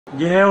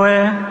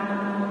Jewe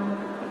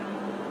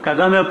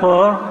Kagame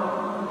Paul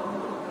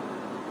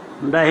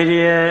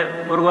ndahiriye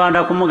u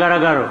Rwanda ku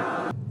mugaragaro.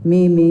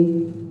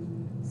 Mimi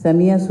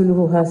Samia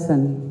Suluhu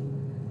Hassan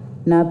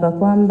naapa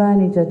kwamba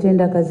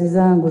nitatenda kazi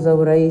zangu za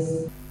urais.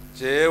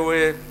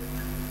 Jewe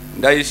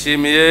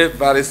ndayishimiye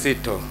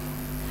Varisito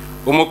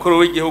umukuru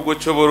w'igihugu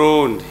cy'u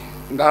Burundi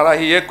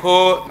ndarahiye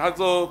ko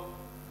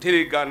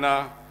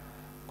ntazotirigana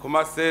ku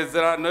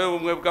masezerano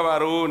y'ubumwe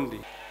bw'abarundi.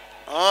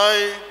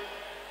 I,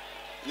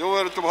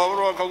 Yoweri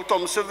Kaguta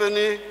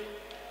Museveni,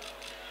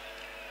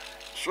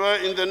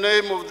 swear in the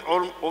name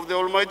of the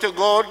Almighty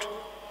God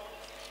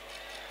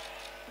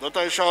that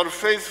I shall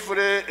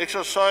faithfully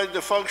exercise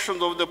the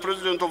functions of the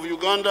President of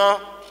Uganda.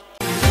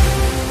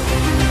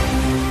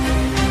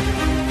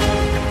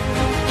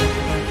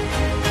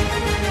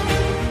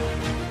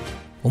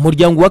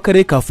 Umuryango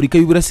w'akarere ka Afurika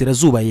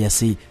y'Uburasirazuba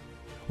EAC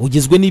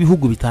ugizwe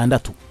n'ibihugu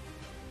bitandatu: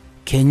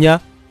 Kenya,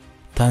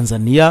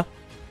 Tanzania,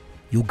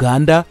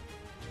 Uganda,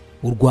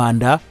 u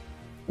Rwanda,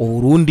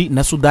 Burundi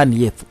na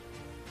Sudani y'Epfo.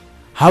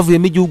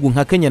 Havuyemo igihugu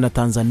nka Kenya na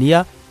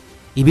Tanzania,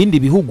 ibindi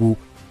bihugu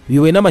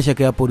biyobowe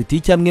n'amashyaka ya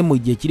politiki amwe mu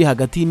gihe kiri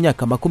hagati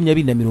y'imyaka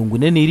 20 na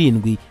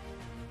 47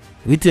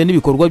 bitewe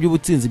n'ibikorwa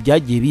by'ubutsinzi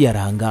byagiye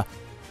biyaranga.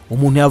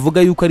 Umuntu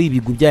yavuga yuko ari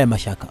ibigwi by'aya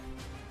mashyaka.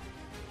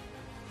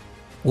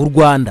 U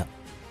Rwanda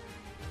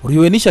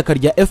uriwe n'ishyaka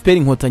rya FPR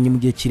Inkotanyi mu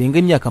gihe kirenga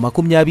imyaka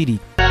 20.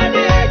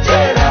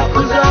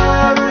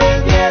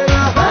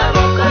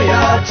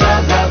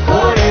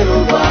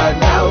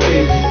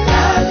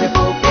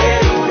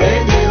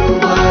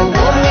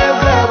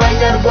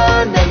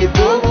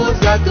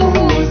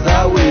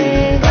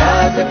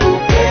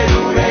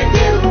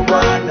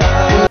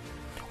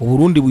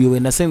 Burundi buyobowe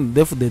na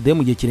Cndd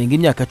mu gihe kirenga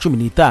imyaka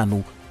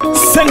 15.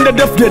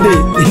 Cndd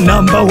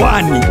number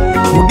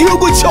 1 mu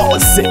gihugu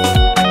cyose.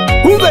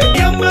 Ube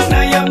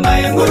yamana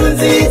yamaye nkuru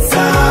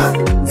nziza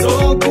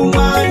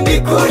nzogumandi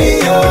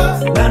kuriyo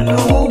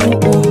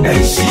nanubu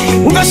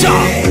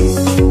ndayishimiye.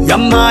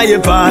 Yamaye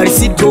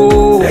Varisito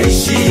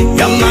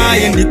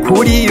yamaye ndi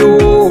kuriyo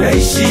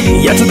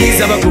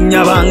yatugize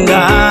abagumya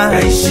banga.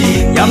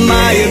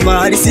 Yamaye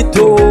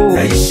Varisito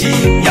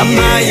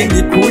yamaye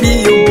ndi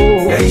kuriyo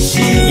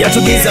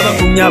yatugize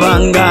abagumya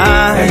banga.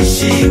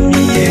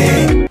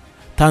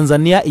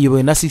 Tanzania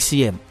iyobowe na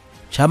CCM,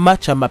 chama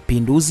cha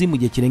mapinduzi mu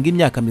gihe kirenga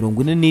imyaka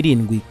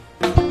 47.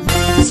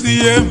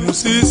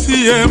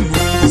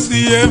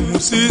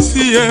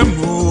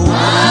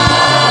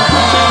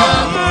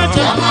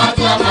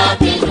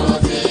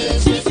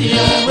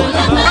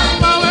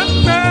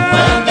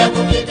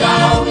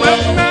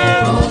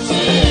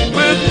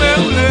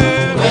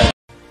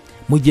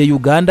 Mu gihe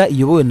Uganda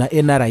iyobowe na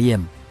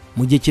NRM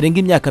mu gihe kirenga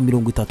imyaka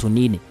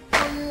 34.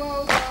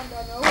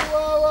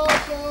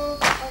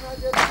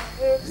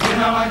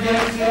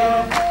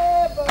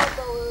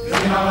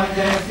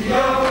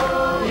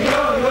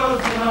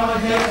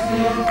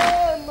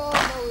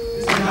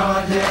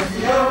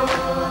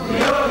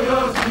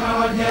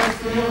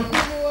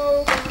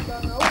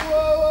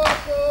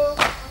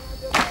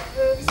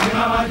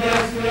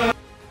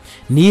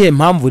 Niye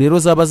mpamvu rero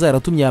zaba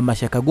zaratumye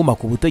amashyaka aguma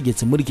ku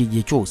butegetsi muri iki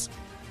gihe cyose?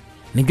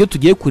 Nibyo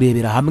tugiye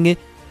kurebera hamwe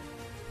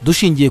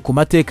dushingiye ku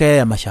mateka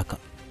y'aya mashyaka.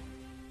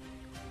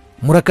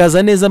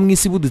 Murakaza neza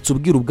mwisi budutse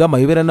ubwira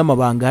ubw'amayobera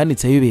n'amabanga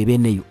hanitse ayobe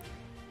beneyo.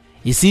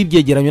 Isi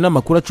y'ibyegeranyo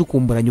n'amakuru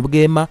acukumburanye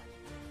ubwema,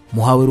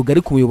 muhawe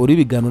rugari ku muyoboro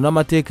w'ibigano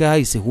n'amateka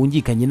hahise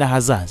hungikanye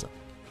n'ahazaza.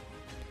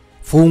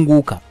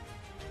 Funguka,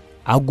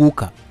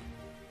 aguka,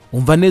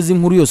 umva neza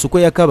inkuru yose uko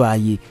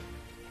yakabaye,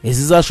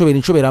 ezizashobera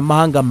inshobera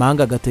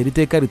amahanga gatera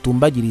iteka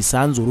ritumbagira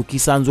isanzura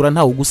ukisanzura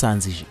ntawe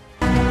ugusanzije.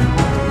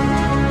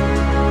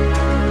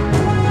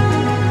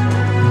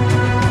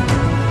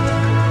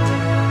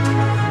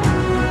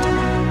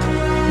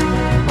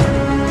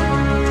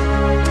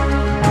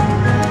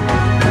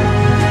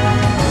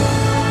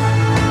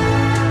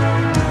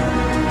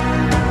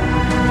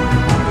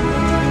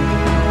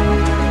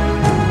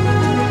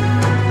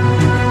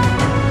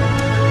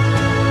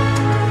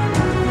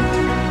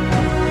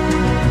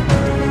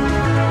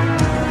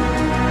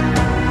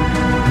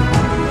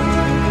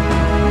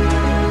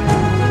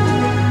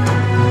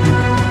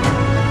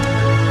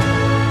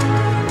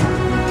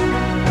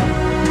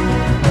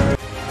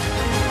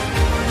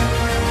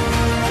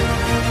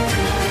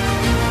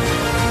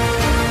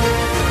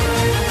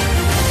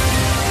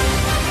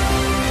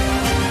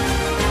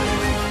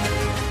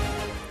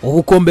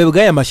 Ubukombe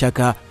bw'aya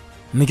mashyaka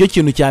nicyo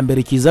kintu cya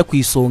mbere kiza ku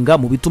isonga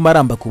mu bituma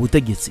aramba ku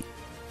butegetsi,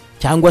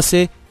 cyangwa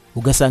se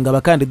ugasanga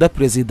abakandida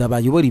perezida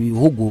bayobora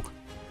ibihugu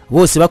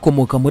bose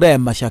bakomoka muri aya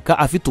mashyaka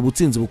afite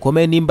ubutsinzi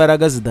bukomeye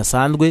n'imbaraga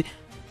zidasanzwe,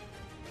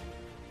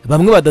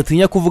 bamwe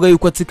badatinya kuvuga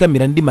yuko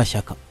atsikamira andi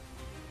mashyaka.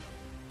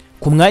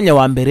 Ku mwanya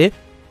wa mbere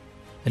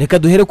reka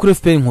duhere kuri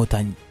FPR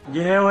Inkotanyi.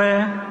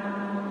 Jewe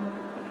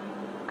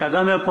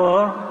Kagame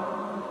Paul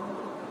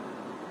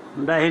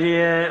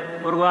ndahiriye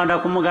u Rwanda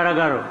ku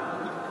mugaragaro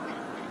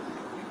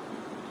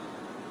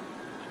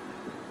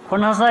ko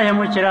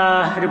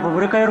ntazahemukira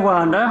Repubulika y'u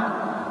Rwanda,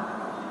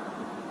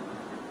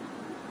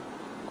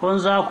 ko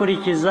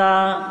nzakurikiza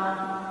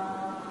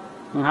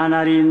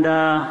nkanarinda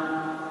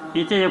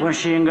itegeko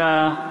nshinga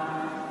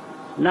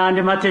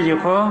n'andi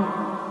mategeko,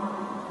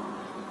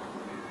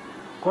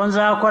 ko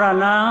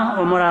nzakorana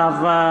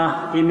umurava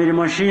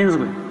imirimo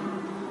nshinzwe,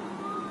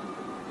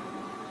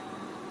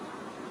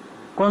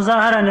 ko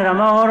nzaharanira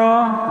amahoro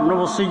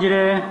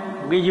n'ubusugire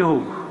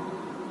bw'igihugu,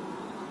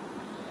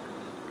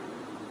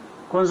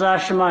 ko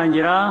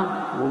nzashimangira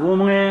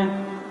ubumwe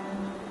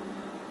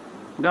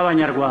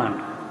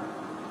bw'Abanyarwanda,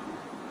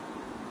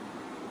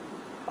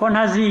 ko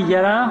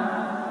ntazigera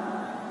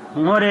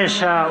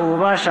nkoresha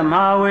ububasha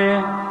mpawe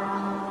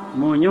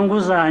mu nyungu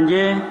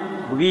zanjye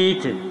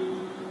bwite,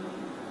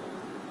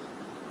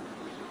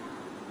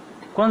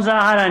 ko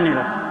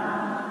nzaharanira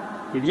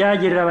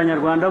ibyagirira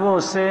Abanyarwanda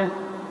bose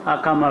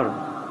akamaro.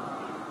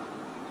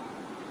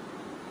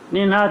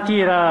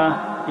 Nintatira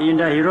iyi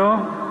ndahiro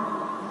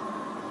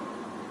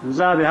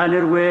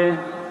nzabihanirwe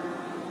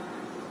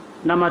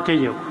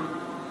n'amategeko.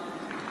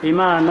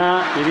 Imana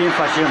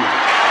ibimfashemo.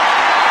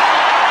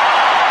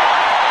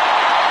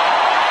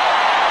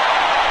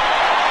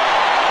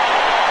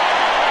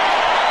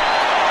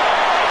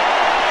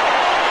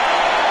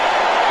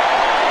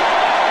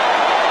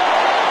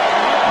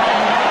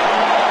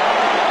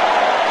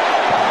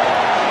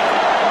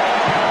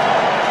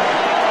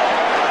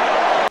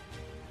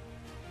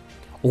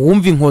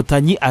 uwumva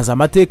Inkotanyi aza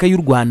amateka y'u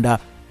Rwanda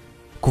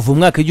kuva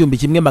umwaka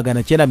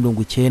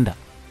 1990,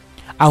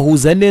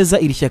 ahuza neza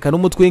iri shyaka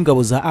n'umutwe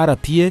w'ingabo za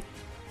RPA,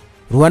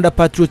 Rwanda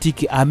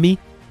Patriotic Army,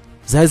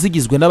 zari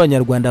zigizwe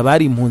n'Abanyarwanda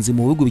bari impunzi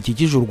mu bihugu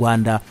bikikije u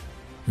Rwanda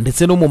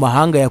ndetse no mu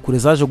mahanga ya kure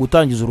zaje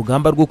gutangiza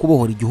urugamba rwo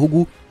kubohora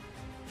igihugu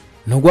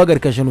no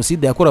guhagarika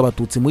jenoside yakorewe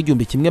Abatutsi mu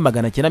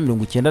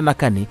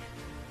 1994,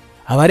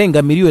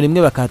 abarenga miliyoni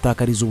imwe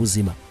bakatakariza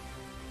ubuzima.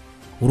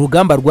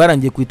 Urugamba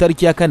rwarangiye ku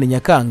itariki ya 4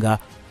 Nyakanga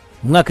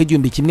mu mwaka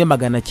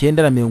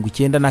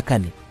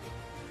 1994.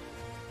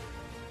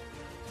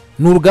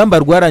 N'urugamba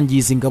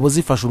rwarangiza ingabo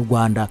zifasha u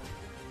Rwanda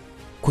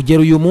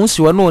kugera uyu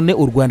munsi wa none,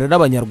 u Rwanda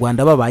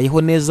n'Abanyarwanda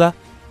babayeho neza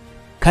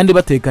kandi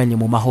batekanye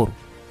mu mahoro.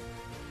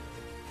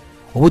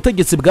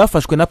 Ubutegetsi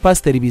bwafashwe na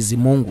Pasiteri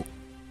Bizimungu.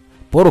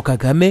 Paul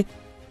Kagame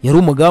yari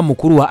umugaba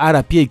mukuru wa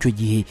RPA icyo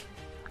gihe,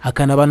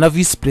 akanaba na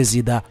vice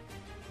president.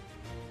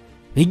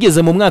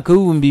 Bigeze mu mwaka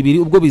w'2000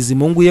 ubwo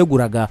Bizimungu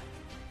yeguraga,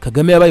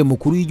 Kagame yabaye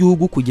umukuru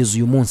w'igihugu kugeza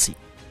uyu munsi.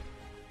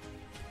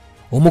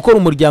 Umukoro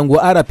umuryango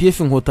wa RPF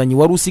Inkotanyi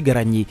wari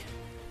usigaranye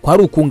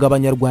kwari ukunga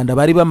Abanyarwanda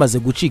bari bamaze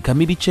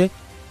gucikamo ibice,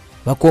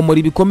 bakomora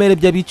ibikomere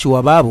by'abiciwe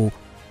ababo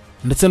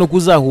ndetse no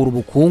kuzahura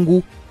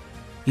ubukungu.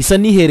 Isa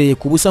nihereye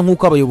ku busa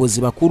nk'uko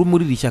abayobozi bakuru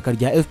muri iri shyaka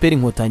rya FPR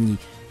Inkotanyi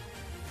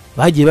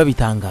bagiye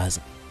babitangaza.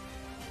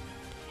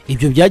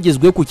 Ibyo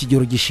byagezwe ku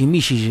kigero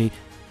gishimishije.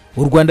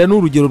 U Rwanda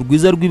n'urugero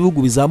rwiza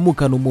rw'ibihugu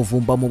bizamukana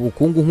umuvumba mu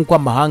bukungu nk'uko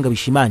amahanga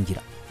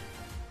bishimangira.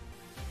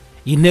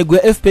 Intego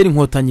ya FPR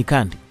Inkotanyi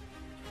kandi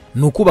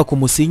ni ukubaka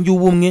umusingi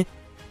w'ubumwe,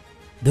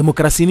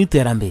 demokarasi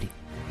n'iterambere.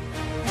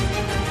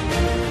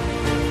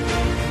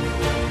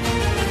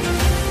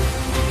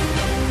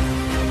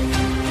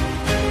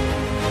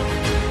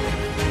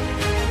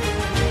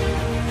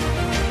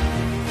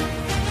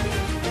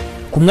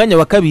 Ku mwanya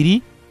wa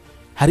kabiri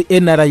hari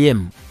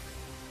NRM,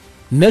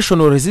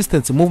 National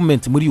Resistance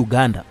Movement muri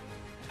Uganda.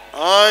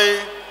 I,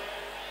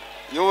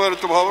 Yoweri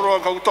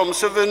Kaguta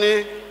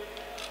Museveni,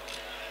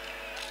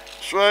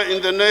 swear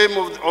in the name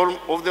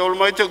of the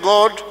Almighty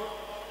God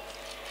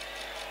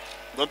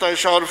that I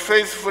shall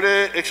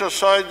faithfully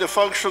exercise the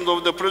functions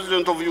of the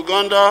President of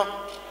Uganda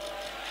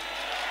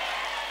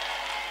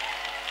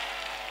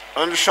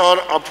and shall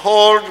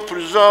uphold,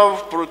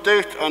 preserve,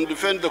 protect, and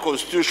defend the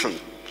Constitution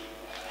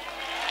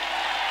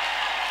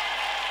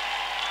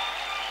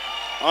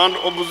and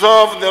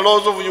observe the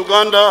laws of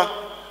Uganda,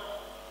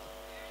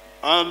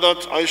 and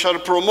that I shall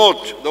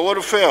promote the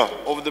welfare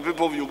of the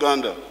people of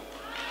Uganda.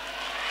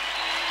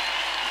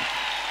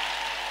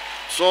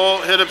 So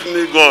help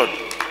me God.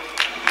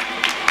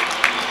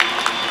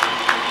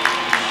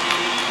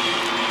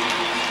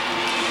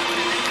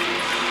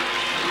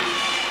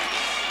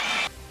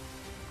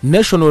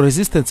 National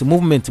Resistance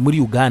Movement muri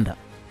Uganda.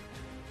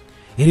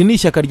 Iri ni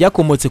ishyaka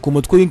ryakomotse ku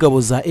mutwe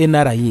w'ingabo za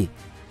NRA,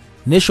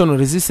 National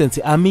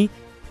Resistance Army,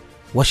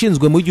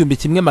 washinzwe mu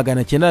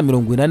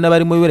 1980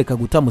 barimo Yoweri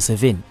Kaguta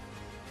Museveni.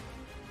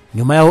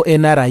 Nyuma yaho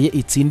NRA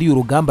itsindiye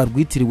urugamba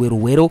rwitiriwe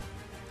Ruwero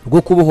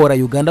rwo kubohora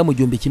Uganda mu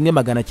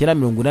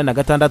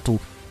 1986,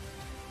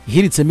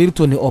 ihiritse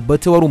Milton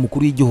Obote wari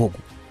umukuru w'igihugu.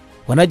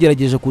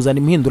 Wanagerageje kuzana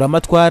impindura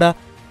amatwara,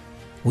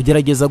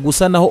 ugerageza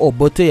gusa naho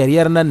Obote yari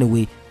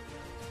yarananiwe.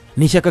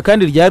 Ni ishyaka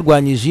kandi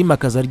ryarwanyije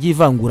imakaza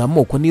ry'ivangura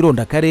amoko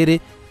n'ironda karere,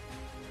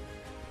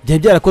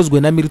 byarakozwe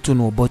na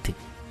Milton Obote.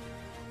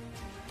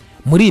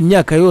 Muri iyi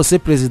myaka yose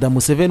President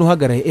Museveni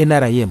uhagarariye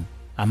NRM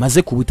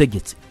amaze ku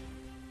butegetsi,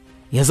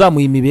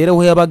 yazamuye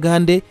imibereho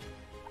y'Abagande,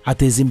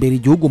 ateza imbere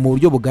igihugu mu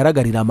buryo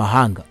bugaragarira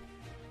amahanga.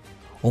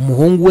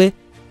 Umuhungu we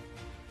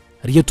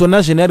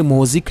Lieutenant General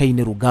Muhoozi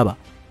Kainerugaba,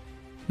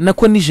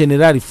 nako ni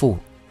General Fu,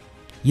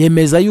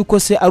 yemeza yuko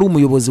se ari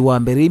umuyobozi wa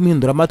mbere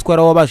y'impindura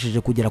amatwara wabashije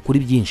kugera kuri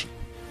byinshi.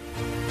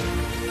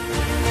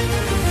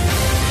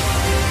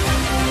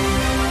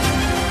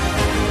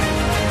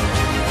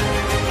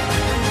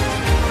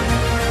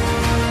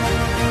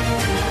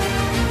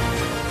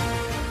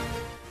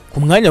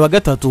 mwanya wa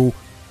gatatu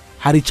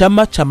hari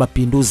Chama cha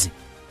Mapinduzi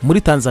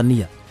muri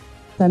Tanzania.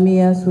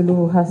 Samia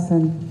Suluhu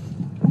Hassan,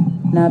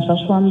 naapa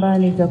kwamba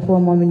nitakuwa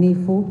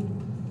mwaminifu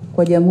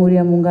kwa Jamhuri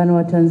ya Muungano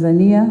wa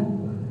Tanzania.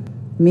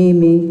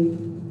 Mimi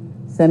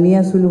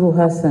Samia Suluhu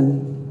Hassan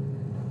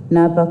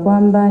naapa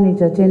kwamba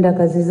nitatenda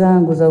kazi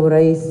zangu za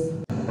urais.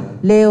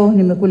 Leo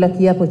nimekula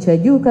kiapo cha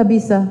juu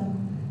kabisa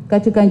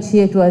katika nchi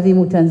yetu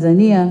adhimu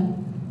Tanzania,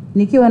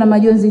 nikiwa na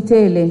majonzi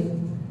tele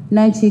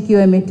na nchi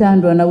ikiwa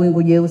imetandwa na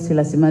wingu jeusi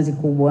la simanzi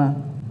kubwa.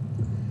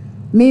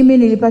 Mimi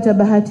nilipata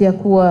bahati ya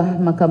kuwa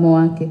makamo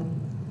wake.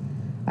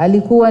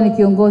 Alikuwa ni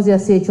kiongozi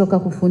asiyechoka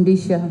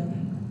kufundisha,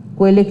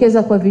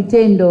 kuelekeza kwa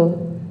vitendo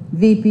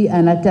vipi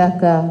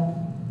anataka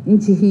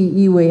nchi hii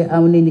iwe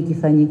au nini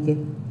kifanyike.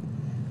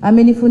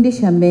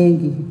 Amenifundisha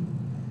mengi,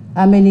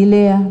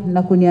 amenilea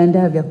na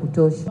kuniandaa vya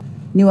kutosha.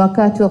 Ni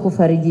wakati wa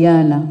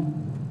kufarijiana,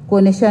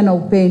 kuoneshana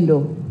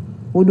upendo,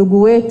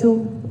 udugu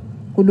wetu,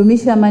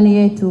 kudumisha amani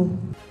yetu.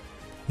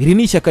 Iri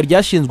ni ishyaka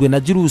ryashinzwe na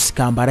Julius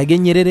Kambarage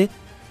Nyerere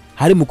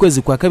hari mu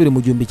kwezi kwa kabiri mu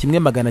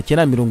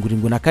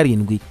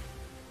 1977,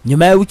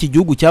 nyuma y'aho iki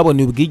gihugu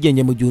cyabonye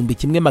ubwigenge mu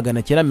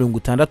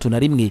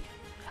 1961,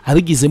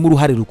 abigizemo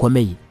uruhare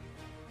rukomeye.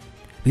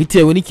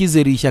 Bitewe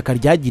n'ikizere ishyaka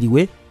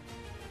ryagiriwe,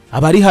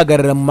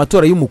 abarihagarara mu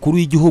matora y'umukuru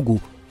w'igihugu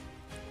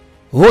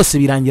bose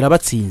birangira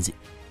batsinze.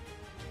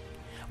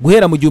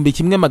 Guhera mu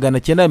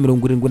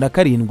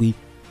 1977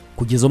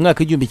 kugeza mu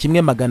mwaka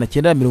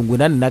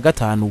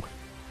 1985,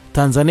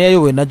 Tanzania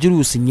yowe na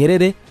Julius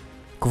Nyerere.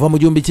 Kuva mu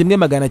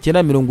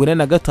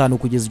 1985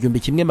 kugeza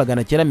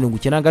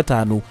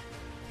 1995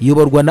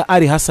 iyoborwa na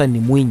Ali Hassan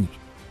Mwinyi.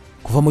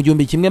 Kuva mu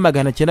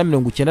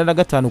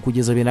 1995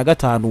 kugeza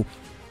 2005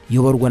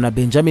 iyoborwa na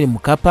Benjamin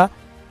Mkapa.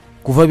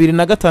 Kuva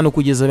 2005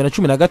 kugeza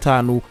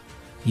 2015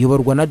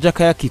 iyoborwa na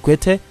Jakaya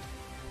Kikwete.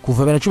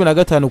 Kuva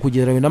 2015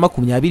 kugeza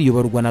 2020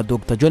 iyoborwa na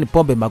Dr. John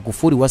Pombe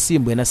Magufuli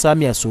wasimbuye na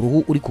Samia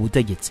Suluhu uri ku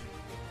butegetsi.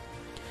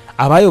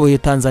 Abayoboye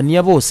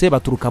Tanzania bose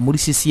baturuka muri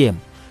CCM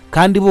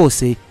kandi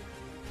bose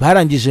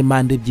barangije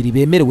manda ebyiri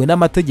bemerewe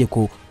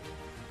n'amategeko.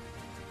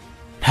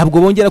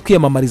 Ntabwo bongera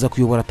kwiyamamariza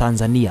kuyobora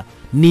Tanzania.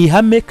 Ni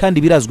ihame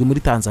kandi birazwi muri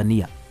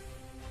Tanzania.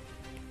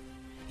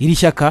 Iri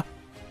shyaka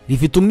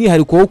rifite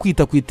umwihariko wo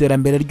kwita ku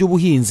iterambere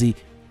ry'ubuhinzi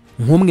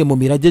nk'umwe mu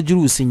mirage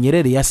Julius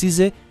Nyerere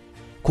yasize,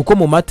 kuko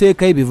mu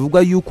mateka ye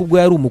bivugwa yuko ubwo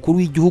yari umukuru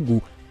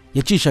w'igihugu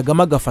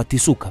yacishagamo agafata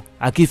isuka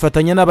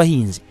akifatanya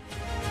n'abahinzi.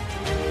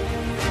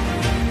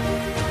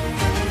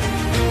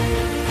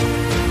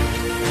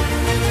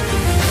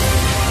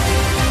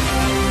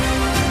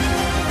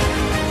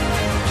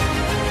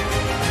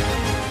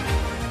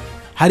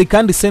 Hari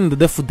kandi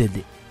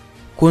Cndd,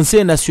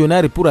 Conseil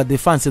national pour la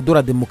défense de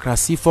la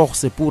démocratie,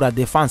 force pour la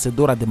défense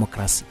de la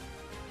démocratie.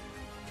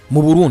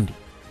 Mu Burundi,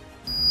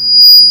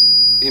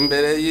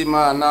 imbere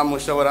y'Imana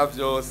mushobora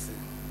byose,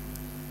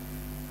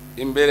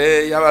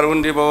 imbere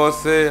y'abarundi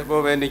bose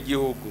bo bene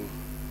igihugu,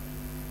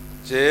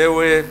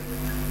 jewe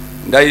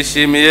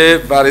ndayishimiye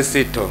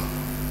Varisito,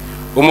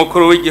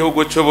 umukuru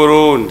w'igihugu cy'u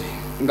Burundi,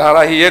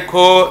 ndarahiye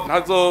ko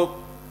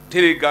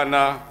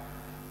ntazotirigana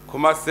ku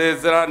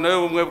masezerano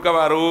y'ubumwe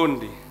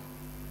bw'abarundi,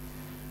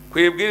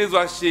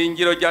 kwibwirizwa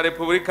shingiro rya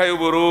Repubulika y'u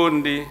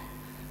Burundi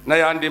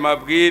n'ayandi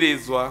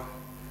mabwirizwa,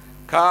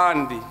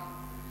 kandi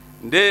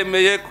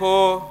ndemeye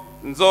ko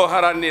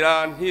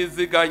nzoharanira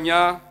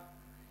ntiziganya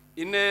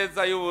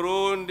ineza y'u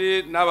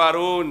Burundi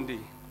n'abarundi,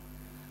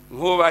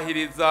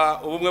 nkubahiriza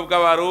ubumwe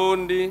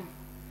bw'abarundi,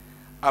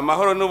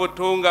 amahoro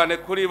n'ubutungane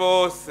kuri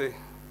bose.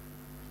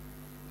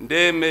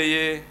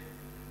 Ndemeye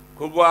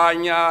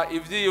kurwanya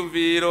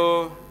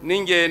ivyiyumviro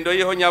n'ingendo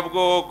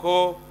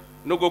y'ihonyabwoko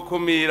no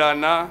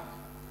gukumirana,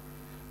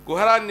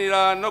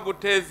 guharanira no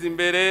guteza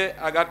imbere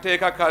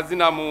agateka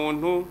kazina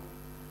muntu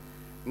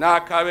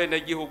n'akabene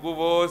gihugu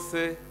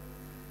bose,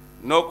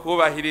 no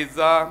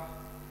kubahiriza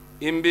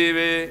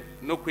imbibe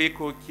no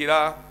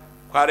kwikukira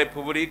kwa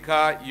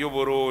Repubulika y'u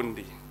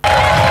Burundi.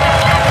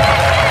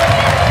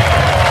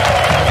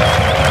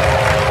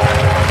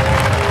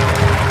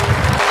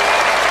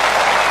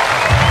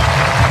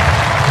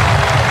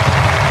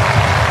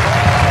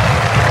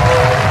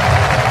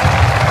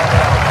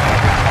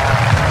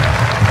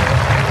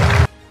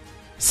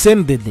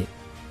 Cndd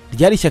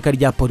ryari ishyaka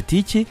rya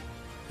politiki,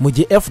 mu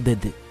gihe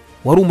FDD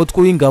wari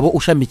umutwe w'ingabo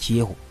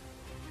ushamikiyeho.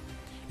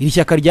 Iri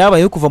shyaka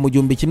ryabayeho kuva mu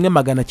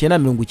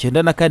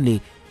 1994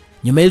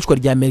 nyuma y'icwa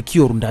rya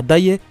Melchior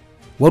Ndadaye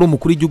wari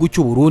umukuru w'igihugu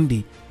cy'u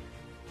Burundi,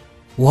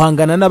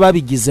 uhangana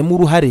n'ababigizemo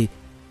uruhare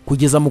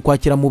kugeza mu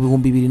kwakira mu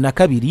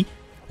 2002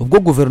 ubwo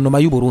guverinoma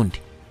y'u Burundi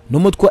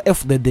n'umutwe wa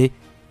FDD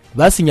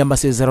basinye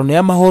amasezerano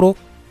y'amahoro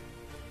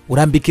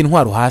urambika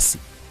intwaro hasi.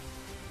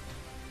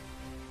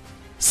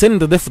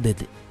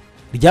 Cndd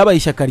ryabaye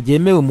ishyaka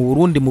ryemewe mu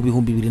Burundi mu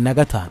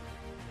 2005.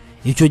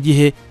 Icyo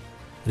gihe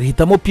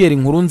rihitamo Pierre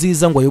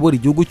Nkurunziza ngo ayobore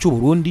igihugu cy'u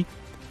Burundi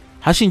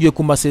hashingiwe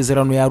ku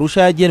masezerano ya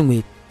Arusha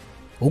yagenwe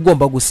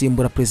ugomba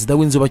gusimbura perezida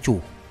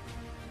w'inzibacyuho.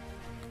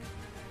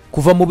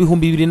 Kuva mu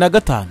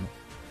 2005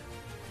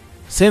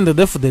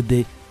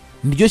 Cndd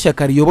niryo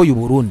shyaka riyoboye u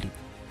Burundi.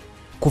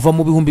 Kuva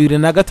mu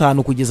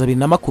 2005 kugeza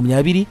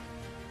 2020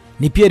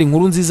 ni Pierre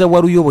Nkurunziza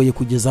wari uyoboye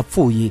kugeza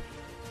apfuye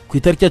ku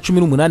itariki ya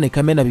 18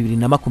 Kamena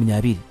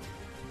 2020.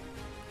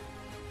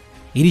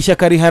 Iri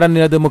shyaka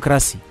riharanira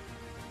demokarasi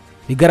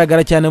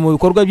bigaragara cyane mu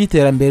bikorwa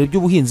by'iterambere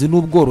by'ubuhinzi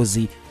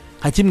n'ubworozi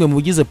nka kimwe mu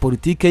bigize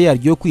politike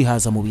yaryo yo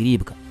kwihaza mu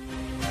biribwa.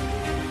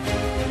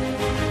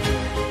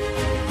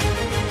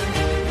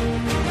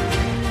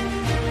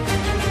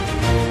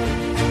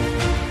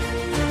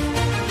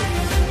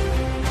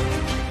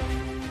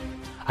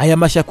 Aya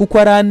mashyaka uko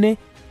arane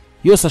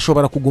yose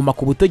ashobora kuguma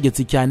ku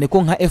butegetsi, cyane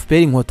ko nka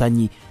FPR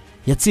Inkotanyi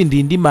yatsindiye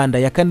indi manda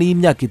ya kane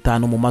y'imyaka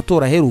 5 mu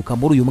matora aheruka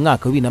muri uyu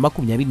mwaka wa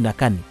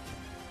 2024.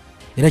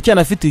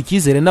 Iracyanafitiye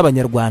icyizere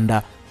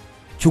n'abanyarwanda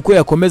cyuko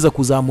yakomeza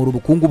kuzamura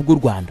ubukungu bw'u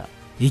Rwanda.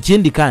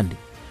 Ikindi kandi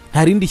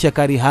nta rindi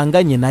shyaka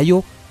rihanganye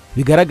nayo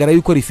bigaragara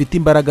yuko rifite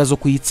imbaraga zo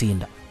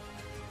kuyitsinda.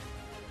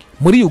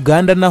 Muri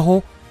Uganda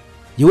naho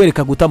Yoweri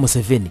Kaguta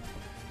Museveni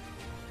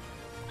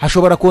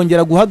ashobora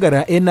kongera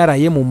guhagarara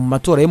NRM mu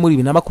matora yo muri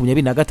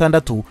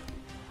 2026,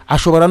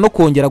 ashobora no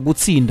kongera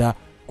gutsinda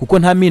kuko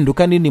nta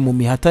mpinduka nini mu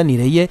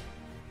mihatanire ye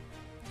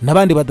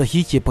n'abandi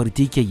badashyikiye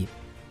politike ye.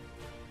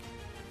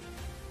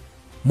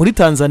 Muri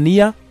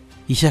Tanzania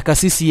ishyaka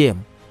CCM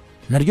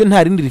naryo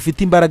nta rindi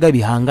rifite imbaraga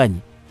bihanganye.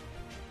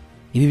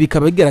 Ibi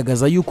bikaba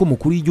bigaragaza yuko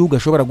umukuru w'igihugu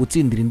ashobora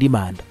gutsindira indi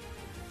manda.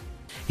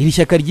 Iri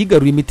shyaka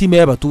ryigarura imitima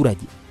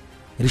y'abaturage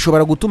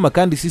rishobora gutuma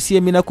kandi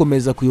CCM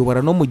inakomeza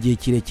kuyobora no mu gihe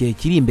kirekire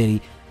kiri imbere,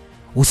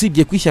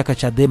 usibye ku ishyaka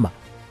Chadema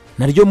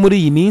naryo muri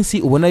iyi minsi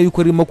ubona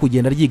yuko ririmo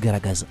kugenda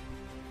ryigaragaza.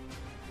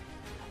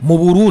 Mu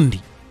Burundi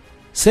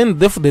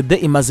Cndd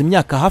imaze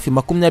imyaka hafi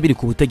 20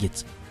 ku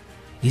butegetsi,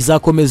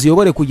 izakomeza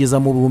iyobore kugeza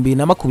mu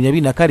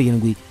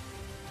 2027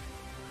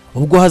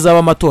 ubwo hazaba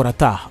amatora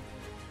ataha.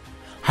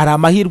 Hari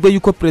amahirwe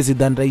yuko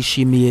President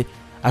Ndayishimiye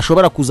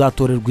ashobora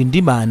kuzatorerwa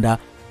indi manda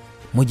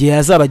mu gihe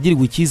yazaba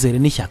agirirwa icyizere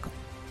n'ishyaka.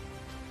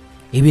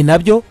 Ibi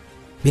nabyo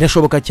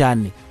birashoboka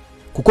cyane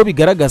kuko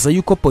bigaragaza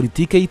yuko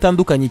politike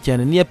yitandukanye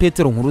cyane n'iya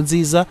Petero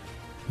Nkurunziza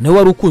nawe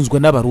wari ukunzwe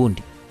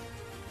n'abarundi.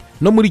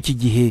 No muri iki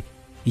gihe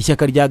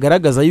ishyaka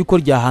ryagaragaza yuko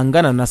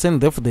ryahangana na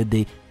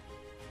CNDD-FDD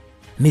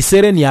ni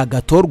Sereni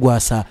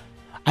Yagatorwasa,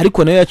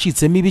 ariko nayo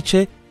yacitsemo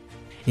ibice,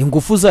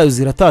 ingufu zayo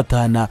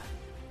ziratatana.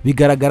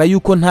 Bigaragara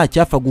yuko nta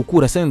cyapfa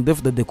gukura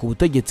CNDD-FDD ku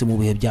butegetsi mu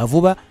bihe bya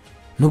vuba,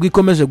 nubwo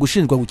ikomeje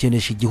gushinjwa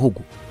gukenesha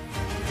igihugu.